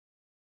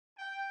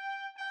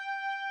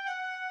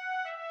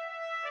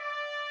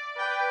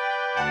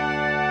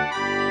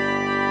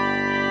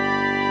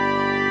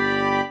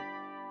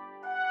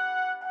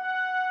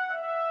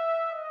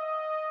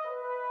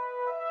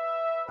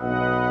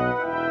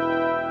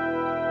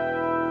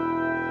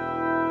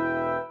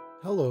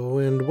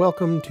and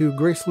welcome to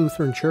Grace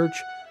Lutheran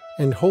Church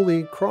and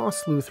Holy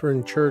Cross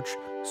Lutheran Church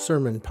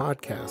sermon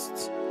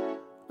podcasts.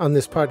 On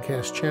this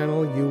podcast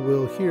channel, you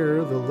will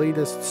hear the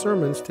latest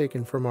sermons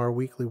taken from our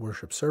weekly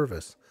worship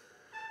service.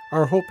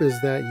 Our hope is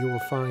that you will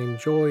find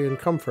joy and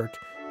comfort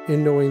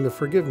in knowing the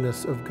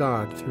forgiveness of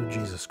God through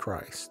Jesus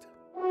Christ.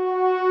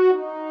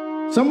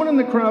 Someone in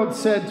the crowd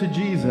said to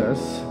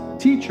Jesus,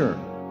 "Teacher,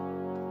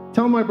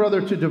 tell my brother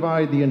to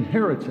divide the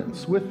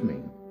inheritance with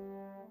me."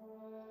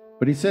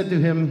 But he said to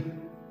him,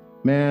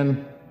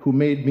 "Man, who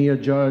made me a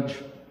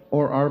judge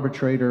or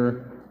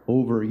arbitrator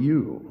over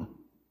you?"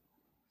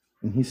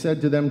 And he said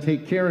to them,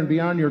 "Take care and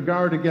be on your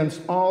guard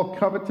against all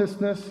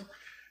covetousness,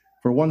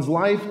 for one's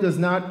life does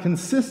not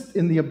consist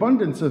in the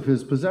abundance of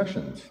his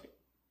possessions."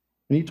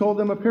 And he told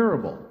them a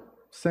parable,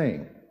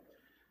 saying,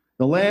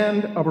 "The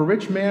land of a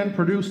rich man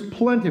produced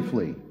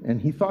plentifully,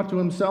 and he thought to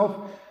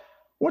himself,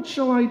 'What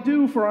shall I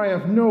do, for I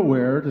have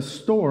nowhere to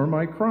store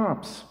my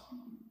crops?'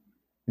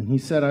 And he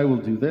said, 'I will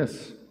do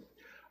this.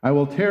 I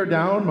will tear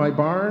down my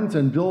barns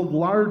and build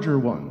larger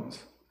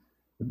ones.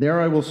 There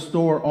I will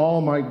store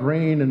all my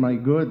grain and my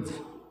goods.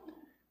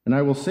 And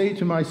I will say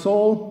to my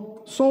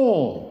soul,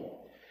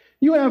 Soul,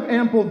 you have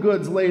ample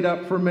goods laid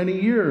up for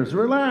many years.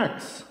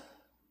 Relax,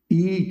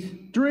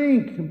 eat,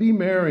 drink, and be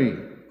merry.'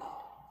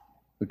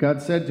 But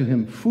God said to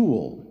him,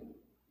 'Fool,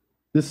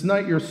 this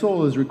night your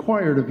soul is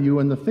required of you,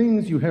 and the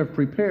things you have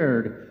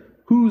prepared,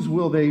 whose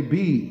will they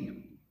be?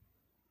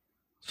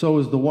 So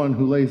is the one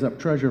who lays up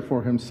treasure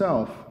for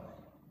himself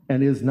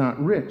and is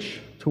not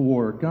rich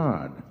toward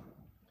God.'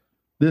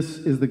 This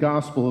is the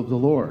gospel of the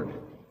Lord.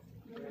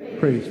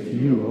 Praise to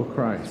you, O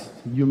Christ."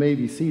 You may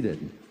be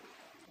seated.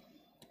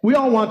 We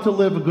all want to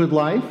live a good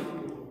life.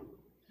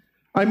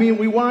 I mean,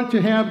 we want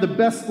to have the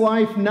best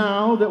life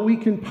now that we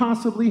can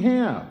possibly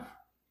have.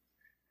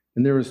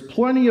 And there is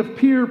plenty of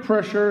peer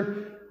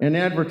pressure and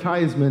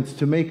advertisements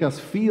to make us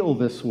feel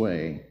this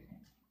way.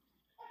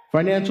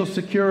 Financial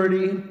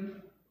security,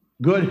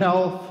 good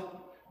health,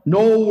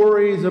 no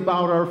worries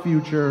about our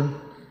future,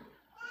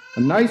 a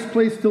nice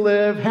place to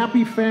live,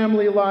 happy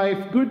family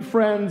life, good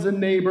friends and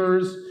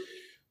neighbors.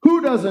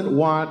 Who doesn't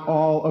want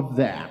all of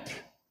that?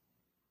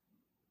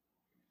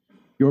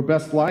 Your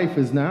best life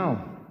is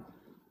now.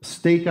 A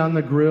steak on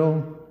the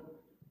grill,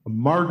 a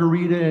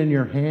margarita in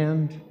your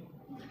hand,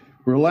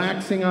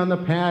 relaxing on the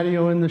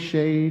patio in the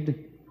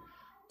shade.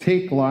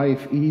 Take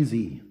life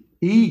easy.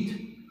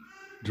 Eat,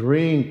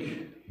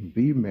 drink,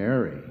 be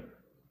merry.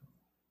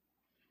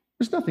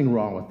 There's nothing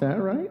wrong with that,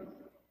 right?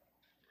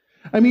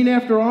 I mean,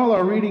 after all,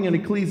 our reading in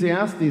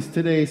Ecclesiastes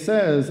today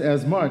says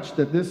as much,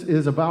 that this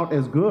is about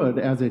as good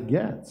as it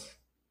gets.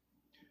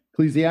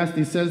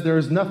 Ecclesiastes says there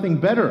is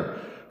nothing better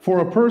for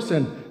a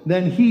person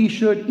than he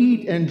should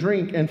eat and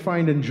drink and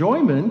find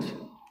enjoyment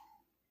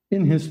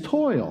in his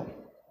toil.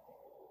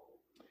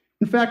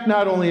 In fact,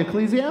 not only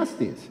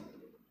Ecclesiastes,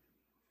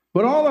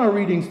 but all our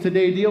readings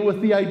today deal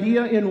with the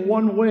idea in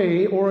one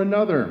way or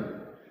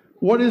another.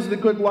 What is the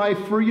good life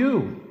for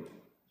you?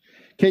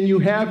 Can you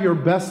have your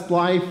best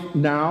life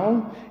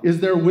now? Is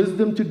there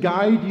wisdom to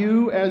guide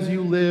you as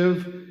you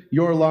live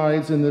your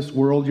lives in this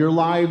world, your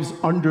lives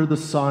under the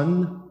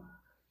sun,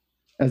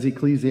 as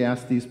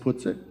Ecclesiastes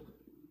puts it?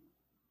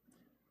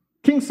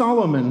 King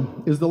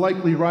Solomon is the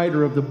likely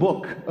writer of the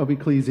book of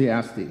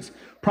Ecclesiastes,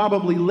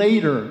 probably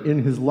later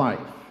in his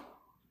life.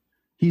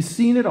 He's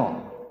seen it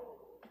all.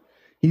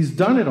 He's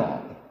done it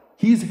all.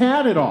 He's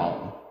had it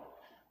all.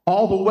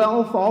 All the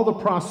wealth, all the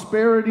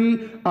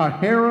prosperity, a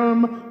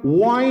harem,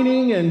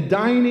 wining and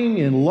dining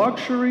in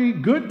luxury,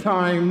 good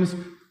times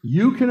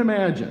you can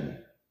imagine.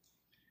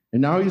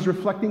 And now he's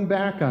reflecting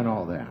back on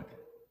all that.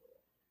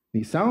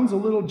 He sounds a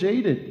little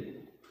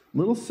jaded, a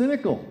little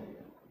cynical,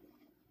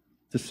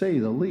 to say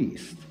the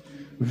least.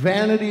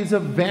 Vanities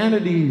of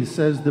vanities,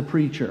 says the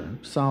preacher,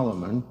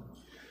 Solomon.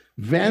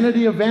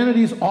 Vanity of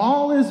vanities,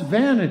 all is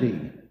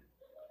vanity.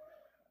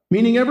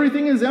 Meaning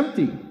everything is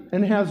empty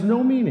and has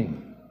no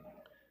meaning.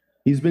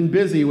 He's been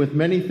busy with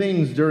many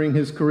things during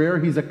his career.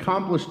 He's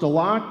accomplished a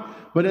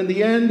lot, but in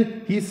the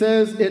end, he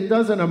says it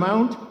doesn't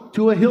amount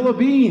to a hill of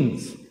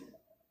beans.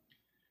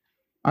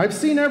 "I've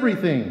seen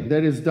everything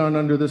that is done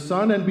under the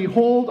sun, and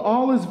behold,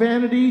 all is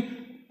vanity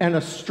and a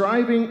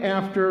striving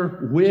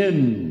after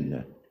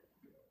wind."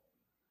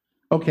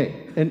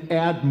 Okay, an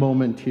ad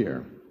moment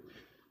here.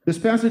 This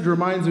passage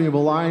reminds me of a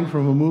line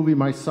from a movie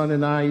my son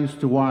and I used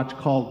to watch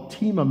called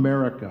Team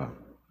America,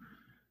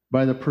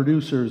 by the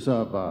producers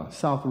of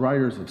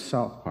Writers of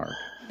South Park.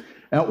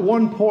 At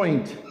one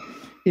point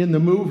in the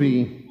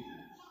movie,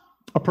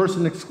 a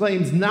person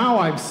exclaims, "Now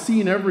I've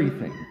seen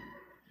everything."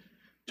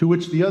 To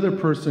which the other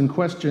person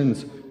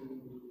questions,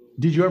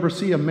 "Did you ever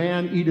see a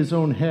man eat his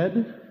own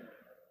head?"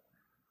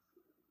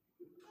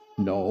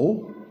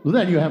 "No." "Well,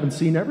 then you haven't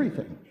seen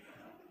everything."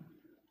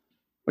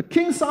 But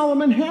King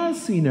Solomon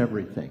has seen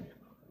everything.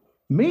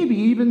 Maybe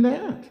even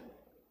that.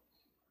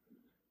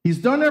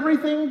 He's done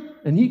everything,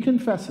 and he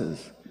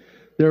confesses,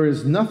 "There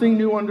is nothing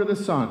new under the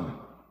sun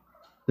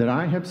that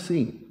I have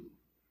seen."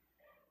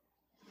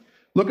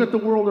 Look at the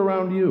world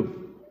around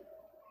you.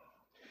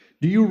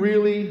 Do you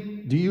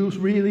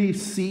really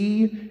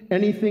see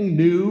anything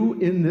new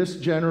in this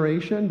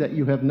generation that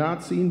you have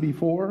not seen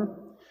before?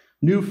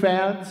 New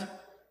fads,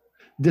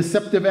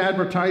 deceptive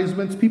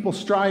advertisements, people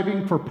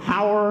striving for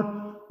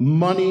power,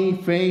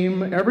 money,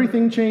 fame.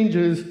 Everything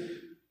changes,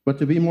 but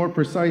to be more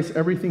precise,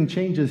 everything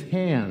changes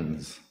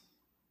hands.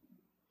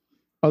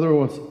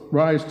 Others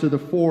rise to the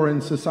fore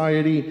in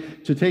society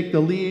to take the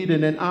lead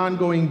in an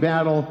ongoing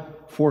battle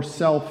for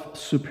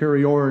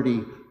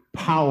self-superiority,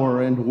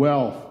 power, and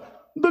wealth.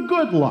 The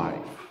good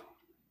life.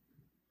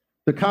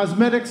 The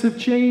cosmetics have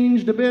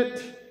changed a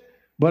bit,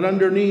 but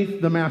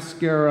underneath the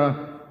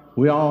mascara,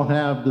 we all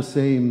have the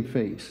same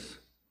face.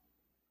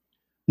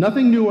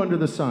 Nothing new under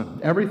the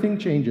sun. Everything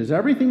changes.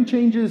 Everything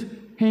changes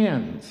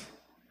hands.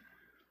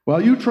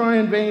 While you try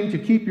in vain to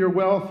keep your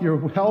wealth,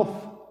 your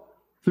health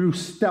through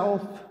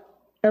stealth,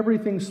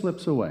 everything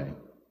slips away.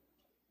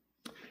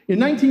 In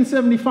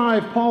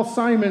 1975, Paul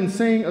Simon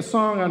sang a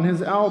song on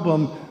his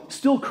album,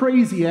 Still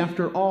Crazy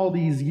After All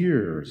These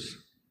Years.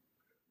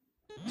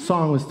 The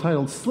song was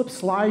titled Slip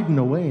Sliding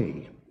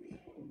Away.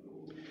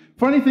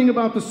 Funny thing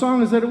about the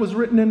song is that it was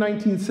written in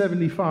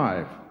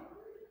 1975,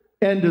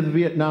 end of the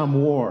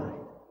Vietnam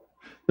War,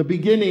 the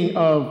beginning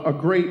of a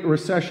great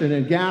recession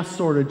and gas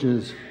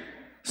shortages,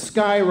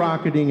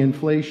 skyrocketing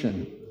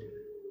inflation.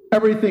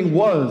 Everything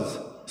was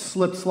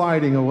slip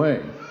sliding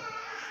away.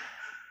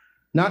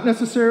 Not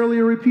necessarily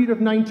a repeat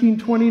of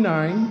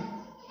 1929,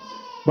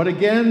 but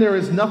again, there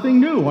is nothing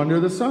new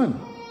under the sun.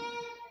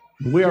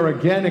 We are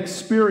again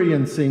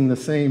experiencing the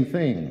same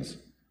things.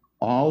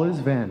 All is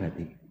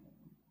vanity.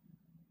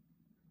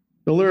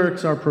 The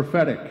lyrics are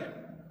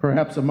prophetic,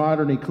 perhaps a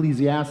modern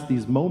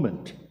Ecclesiastes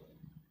moment.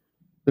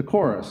 The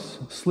chorus,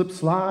 slip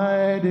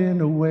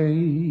sliding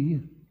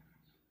away,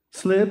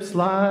 slip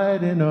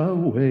sliding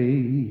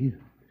away.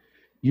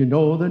 You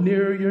know, the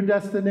nearer your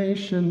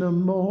destination, the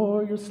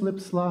more you slip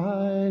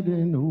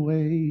sliding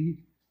away.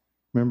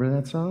 Remember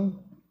that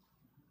song?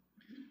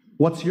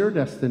 What's your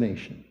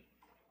destination?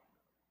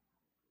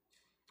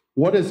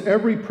 What is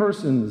every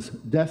person's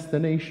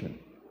destination?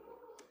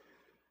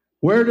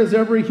 Where does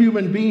every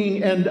human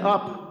being end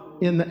up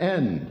in the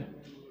end?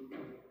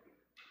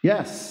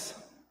 Yes,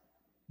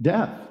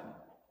 death.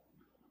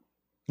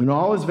 And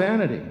all is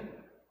vanity.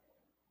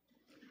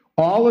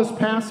 All is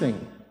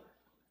passing.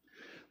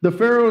 The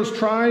pharaohs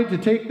tried to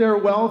take their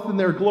wealth and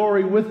their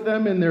glory with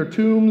them in their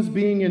tombs,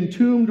 being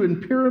entombed in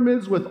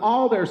pyramids with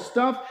all their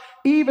stuff,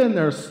 even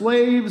their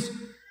slaves,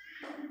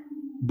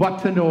 but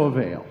to no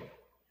avail.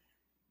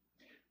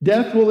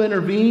 Death will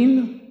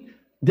intervene.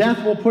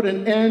 Death will put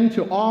an end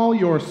to all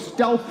your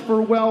stealth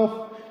for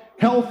wealth,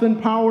 health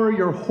and power,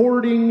 your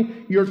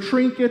hoarding, your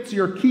trinkets,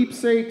 your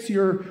keepsakes,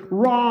 your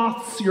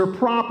Roths, your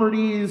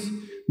properties.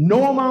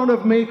 No amount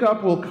of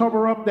makeup will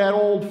cover up that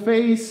old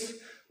face.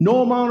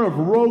 No amount of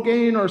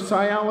Rogaine or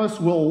Cialis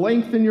will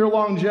lengthen your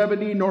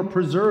longevity nor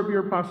preserve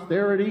your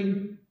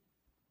posterity.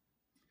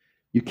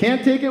 You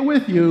can't take it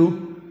with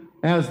you,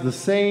 as the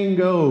saying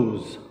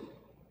goes.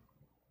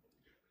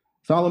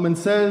 Solomon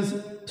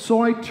says,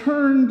 so I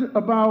turned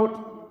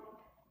about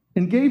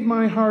and gave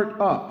my heart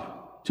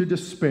up to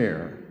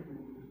despair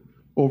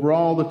over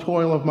all the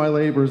toil of my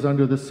labors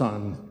under the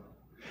sun.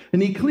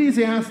 And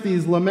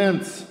Ecclesiastes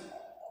laments,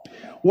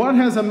 what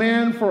has a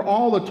man for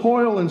all the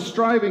toil and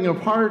striving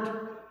of heart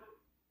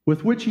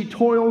with which he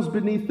toils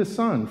beneath the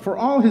sun? For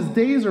all his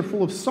days are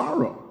full of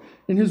sorrow,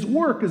 and his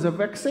work is a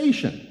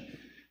vexation.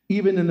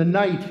 Even in the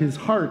night his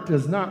heart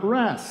does not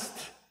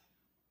rest.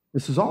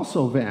 This is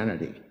also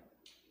vanity.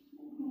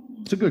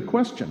 It's a good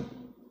question.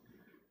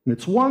 And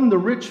it's one the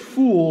rich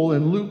fool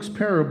in Luke's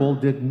parable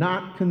did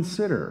not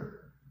consider.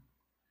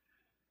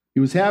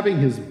 He was having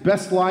his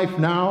best life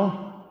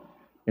now,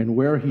 and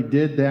where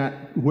did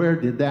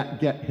that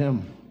get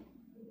him?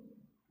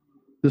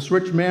 This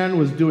rich man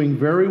was doing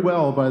very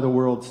well by the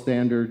world's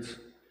standards.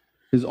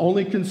 His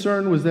only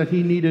concern was that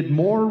he needed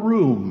more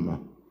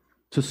room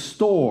to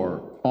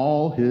store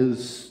all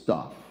his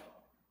stuff.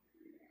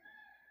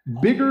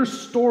 Bigger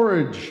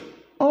storage.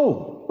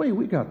 Oh, wait,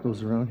 we got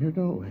those around here,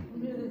 don't we?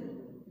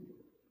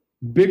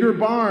 Bigger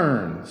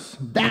barns.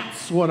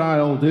 That's what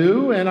I'll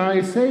do. And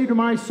I say to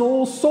my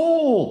soul,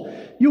 soul,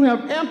 you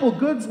have ample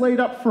goods laid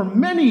up for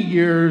many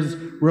years.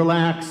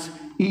 Relax,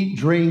 eat,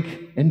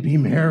 drink, and be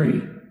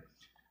merry.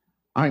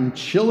 I'm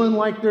chilling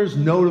like there's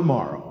no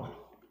tomorrow.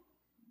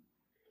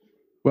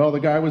 Well, the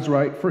guy was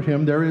right. For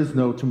him, there is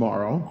no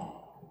tomorrow.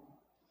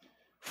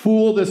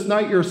 Fool, this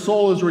night your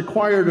soul is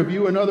required of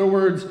you. In other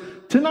words,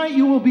 tonight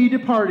you will be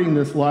departing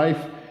this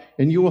life,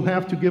 and you will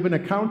have to give an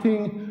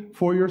accounting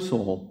for your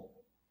soul.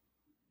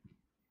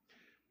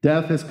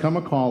 Death has come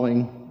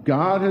a-calling.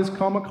 God has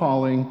come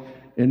a-calling.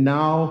 And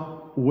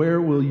now,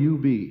 where will you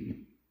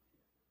be?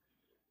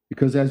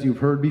 Because as you've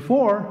heard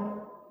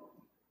before,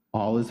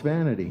 all is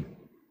vanity.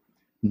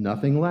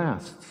 Nothing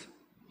lasts.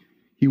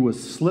 He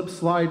was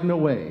slip-sliding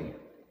away.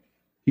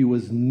 He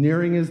was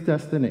nearing his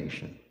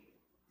destination.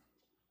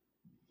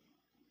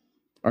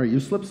 Are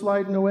you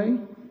slip-sliding away?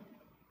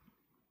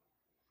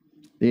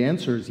 The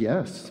answer is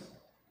yes.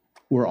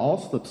 We're all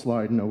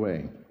slip-sliding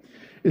away.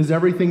 Is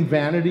everything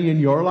vanity in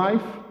your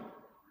life?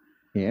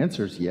 The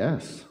answer is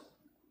yes.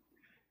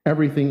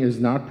 Everything is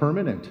not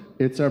permanent.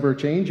 It's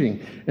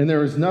ever-changing. And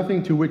there is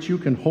nothing to which you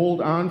can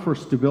hold on for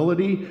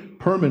stability,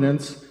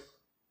 permanence,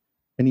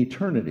 and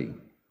eternity.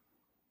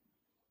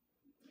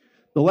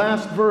 The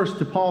last verse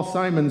to Paul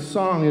Simon's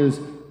song is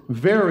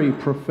very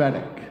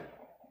prophetic.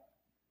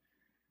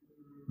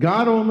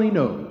 God only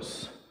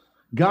knows.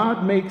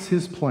 God makes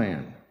his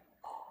plan.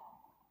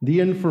 The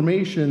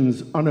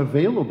information's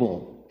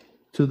unavailable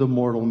to the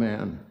mortal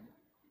man.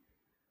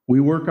 We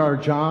work our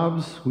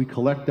jobs, we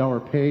collect our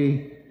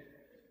pay,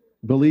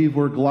 believe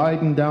we're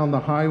gliding down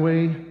the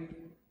highway,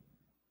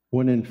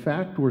 when in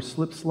fact we're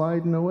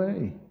slip-sliding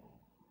away.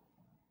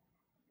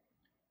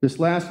 This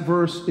last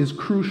verse is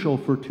crucial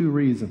for two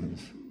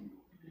reasons.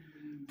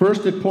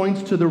 First, it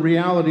points to the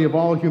reality of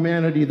all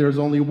humanity. There's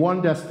only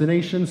one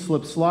destination,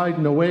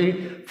 slip-sliding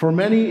away. For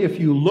many, if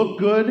you look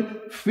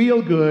good,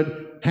 feel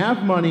good,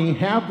 have money,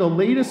 have the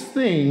latest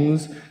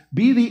things,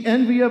 be the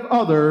envy of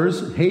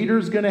others,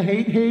 haters gonna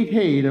hate, hate,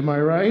 hate, am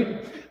I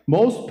right?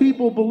 Most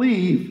people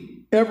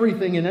believe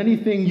everything and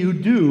anything you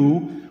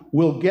do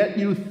will get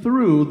you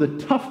through the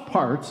tough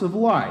parts of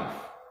life,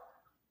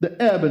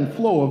 the ebb and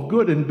flow of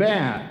good and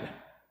bad.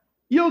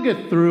 You'll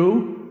get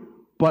through,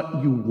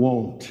 but you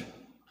won't.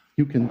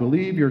 You can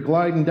believe you're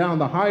gliding down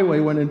the highway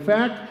when in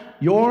fact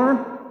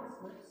you're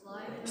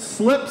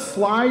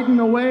slip-sliding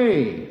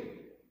away.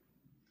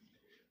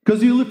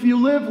 Because if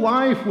you live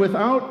life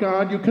without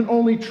God, you can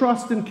only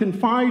trust and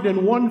confide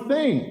in one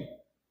thing,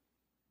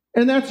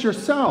 and that's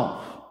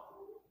yourself.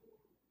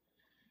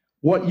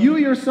 What you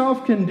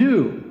yourself can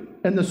do,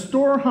 and the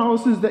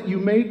storehouses that you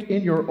make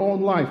in your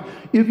own life.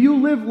 If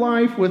you live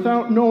life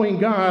without knowing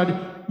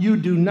God, you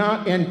do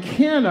not and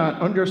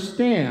cannot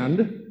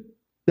understand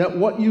that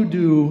what you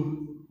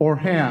do or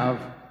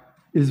have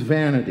is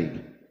vanity.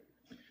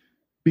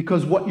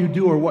 Because what you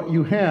do or what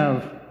you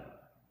have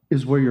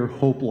is where your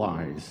hope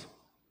lies.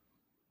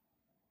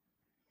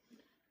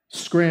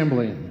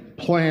 Scrambling,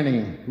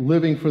 planning,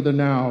 living for the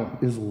now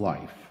is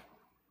life.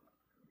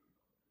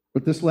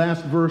 But this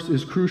last verse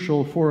is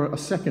crucial for a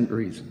second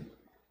reason.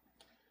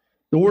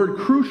 The word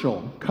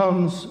crucial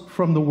comes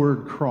from the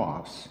word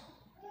cross.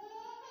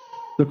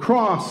 The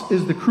cross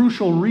is the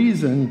crucial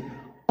reason,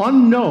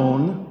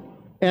 unknown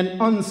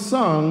and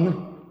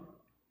unsung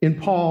in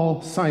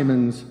Paul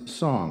Simon's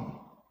song.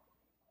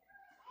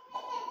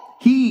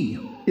 He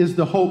is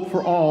the hope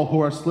for all who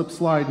are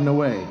slip-sliding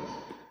away.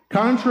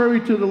 Contrary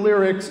to the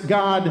lyrics,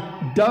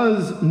 God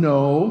does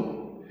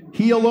know.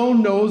 He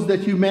alone knows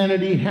that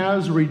humanity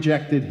has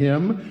rejected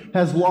him,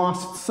 has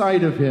lost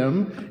sight of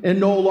him, and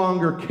no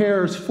longer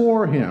cares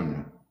for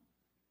him.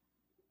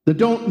 They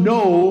don't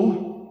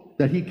know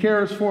that he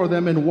cares for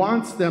them and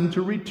wants them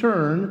to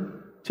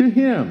return to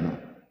him.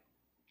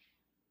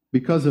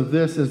 Because of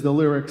this, as the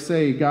lyrics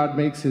say, God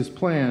makes his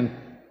plan.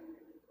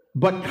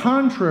 But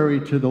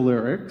contrary to the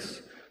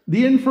lyrics,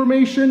 the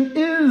information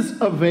is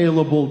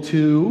available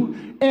to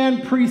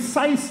and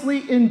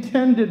precisely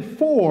intended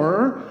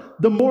for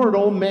the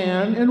mortal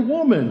man and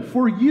woman,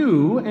 for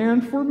you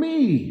and for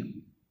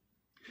me.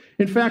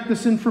 In fact,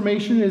 this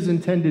information is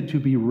intended to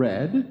be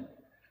read,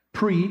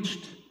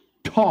 preached,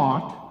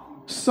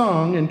 taught,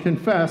 sung, and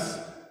confessed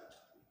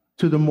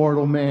to the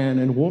mortal man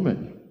and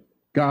woman.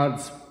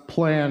 God's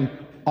plan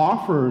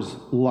offers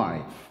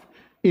life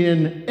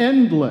in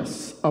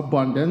endless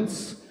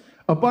abundance,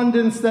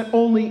 abundance that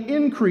only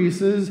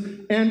increases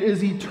and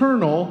is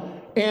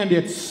eternal, and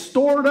it's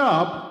stored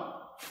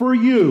up for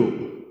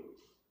you.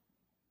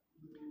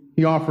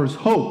 He offers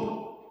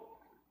hope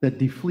that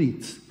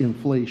defleets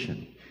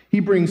inflation. He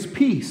brings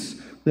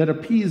peace that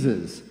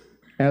appeases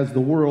as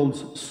the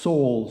world's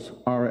souls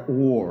are at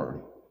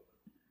war.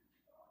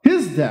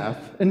 His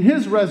death and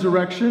his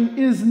resurrection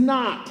is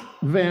not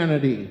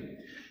vanity.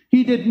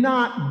 He did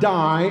not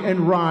die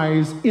and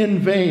rise in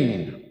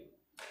vain.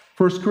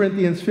 1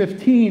 Corinthians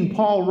 15,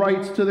 Paul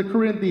writes to the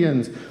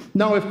Corinthians,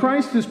 "Now if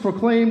Christ is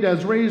proclaimed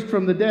as raised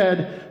from the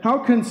dead, how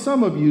can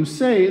some of you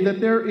say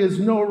that there is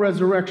no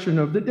resurrection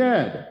of the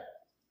dead?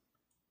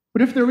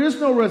 But if there is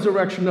no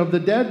resurrection of the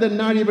dead, then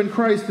not even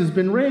Christ has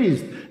been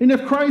raised. And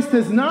if Christ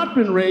has not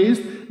been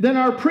raised, then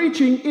our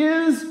preaching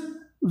is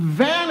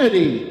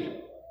vanity,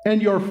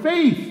 and your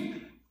faith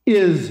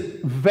is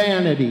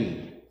vanity.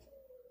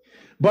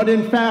 But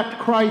in fact,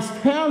 Christ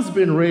has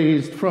been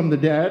raised from the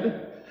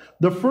dead,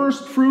 the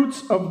first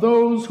fruits of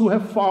those who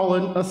have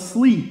fallen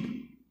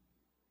asleep.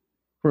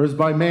 For as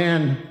by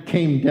man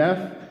came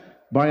death,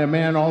 by a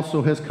man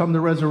also has come the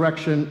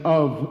resurrection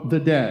of the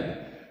dead.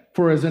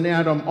 For as in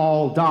Adam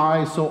all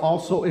die, so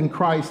also in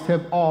Christ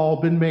have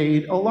all been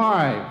made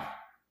alive."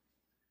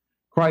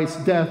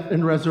 Christ's death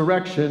and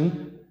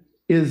resurrection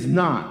is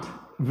not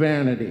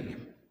vanity.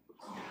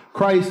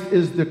 Christ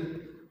is the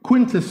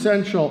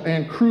quintessential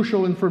and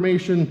crucial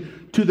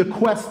information to the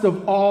quest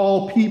of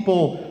all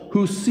people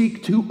who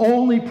seek to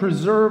only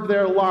preserve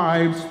their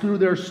lives through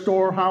their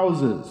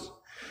storehouses,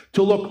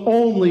 to look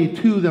only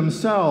to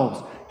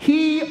themselves.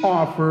 He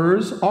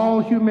offers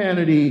all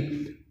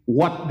humanity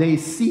what they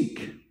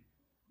seek.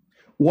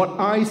 what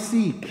I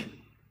seek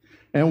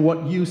and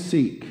what you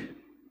seek.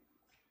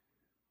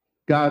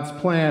 God's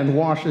plan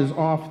washes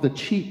off the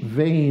cheap,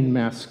 vain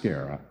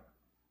mascara,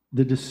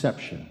 the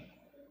deception,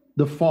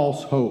 the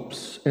false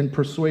hopes and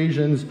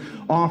persuasions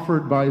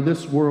offered by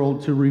this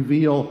world to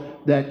reveal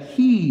that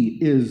He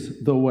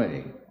is the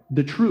way,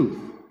 the truth,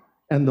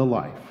 and the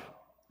life.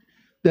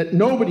 That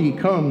nobody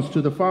comes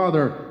to the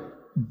Father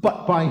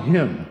but by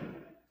Him.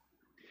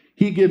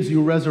 He gives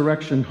you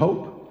resurrection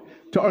hope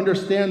to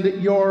understand that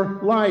your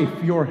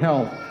life, your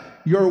health,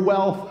 your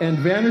wealth, and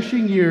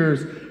vanishing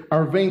years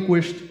are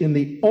vanquished in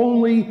the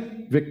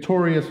only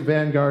victorious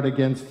vanguard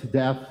against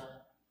death,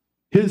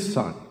 His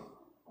Son.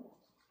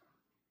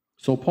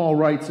 So Paul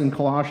writes in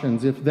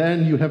Colossians, "If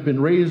then you have been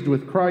raised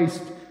with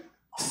Christ,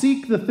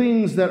 seek the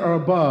things that are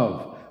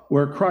above,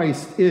 where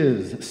Christ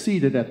is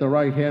seated at the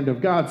right hand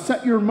of God.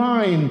 Set your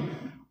mind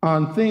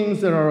on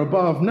things that are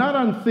above, not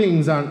on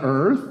things on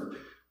earth,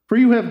 for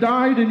you have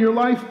died and your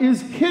life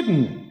is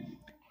hidden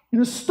in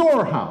a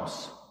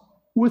storehouse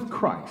with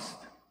Christ.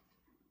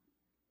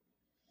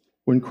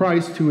 When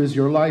Christ, who is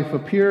your life,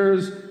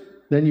 appears,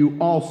 then you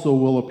also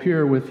will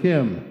appear with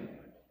Him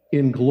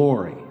in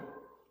glory,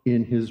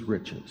 in His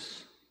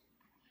riches."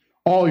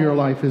 All your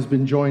life has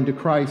been joined to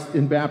Christ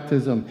in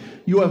baptism.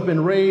 You have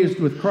been raised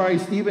with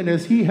Christ, even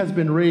as He has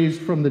been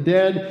raised from the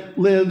dead,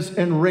 lives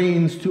and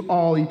reigns to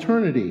all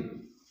eternity.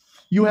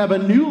 You have a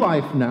new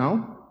life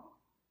now,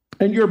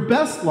 and your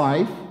best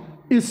life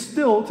is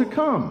still to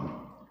come.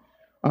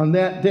 On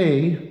that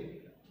day,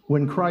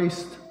 when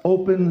Christ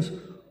opens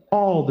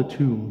all the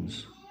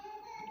tombs,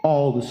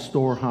 all the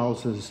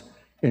storehouses,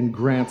 and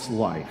grants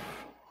life.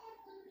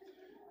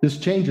 This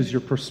changes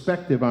your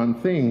perspective on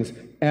things,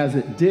 as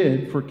it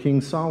did for King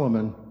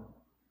Solomon.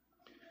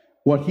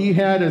 What he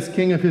had as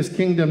king of his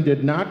kingdom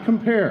did not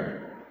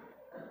compare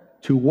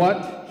to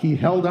what he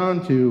held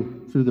on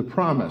to through the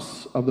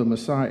promise of the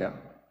Messiah.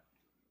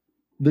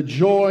 The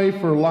joy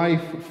for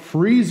life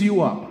frees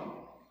you up.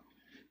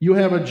 You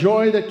have a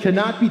joy that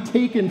cannot be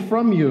taken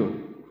from you.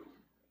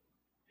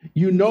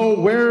 You know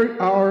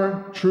where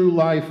our true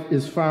life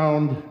is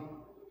found,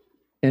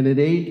 and it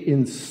ain't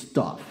in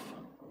stuff,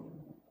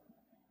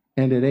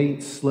 and it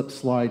ain't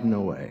slip-sliding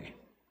away.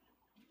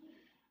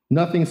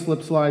 Nothing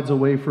slip-slides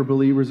away for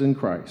believers in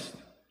Christ.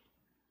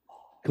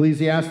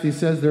 Ecclesiastes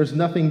says there's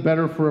nothing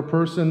better for a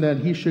person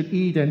than he should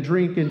eat and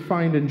drink and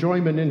find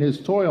enjoyment in his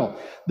toil.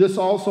 This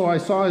also I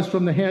saw is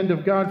from the hand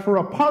of God, for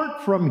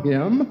apart from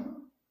Him,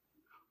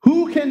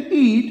 who can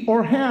eat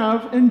or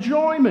have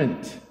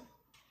enjoyment?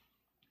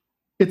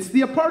 It's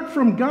the apart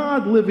from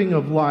God living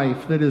of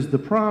life that is the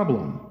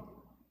problem.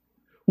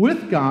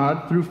 With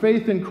God, through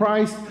faith in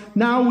Christ,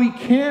 now we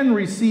can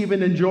receive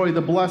and enjoy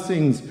the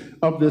blessings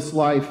of this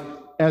life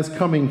as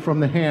coming from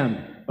the hand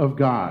of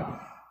God.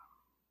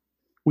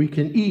 We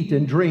can eat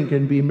and drink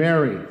and be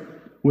merry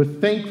with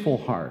thankful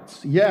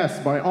hearts. Yes,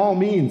 by all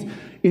means,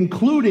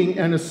 including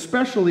and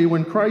especially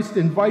when Christ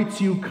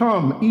invites you,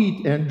 come,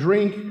 eat and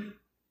drink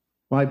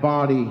my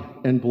body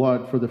and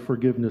blood for the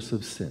forgiveness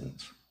of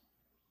sins.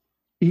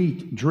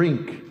 Eat,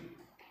 drink,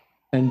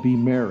 and be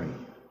merry.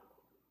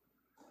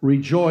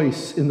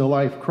 Rejoice in the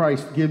life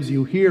Christ gives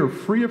you here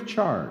free of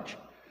charge.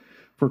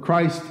 For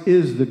Christ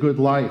is the good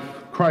life.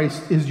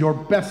 Christ is your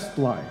best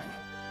life,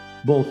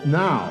 both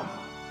now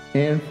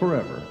and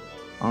forever.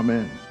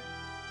 Amen.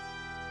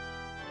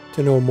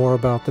 To know more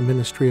about the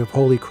ministry of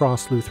Holy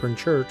Cross Lutheran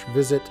Church,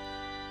 visit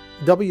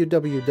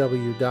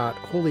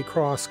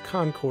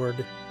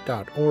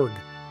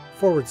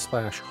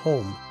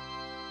www.holycrossconcord.org/home.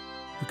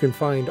 You can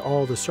find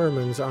all the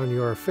sermons on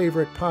your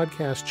favorite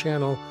podcast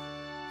channel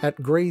at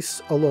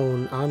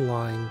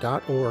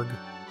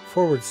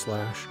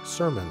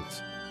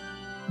gracealoneonline.org/sermons.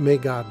 May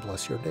God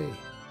bless your day.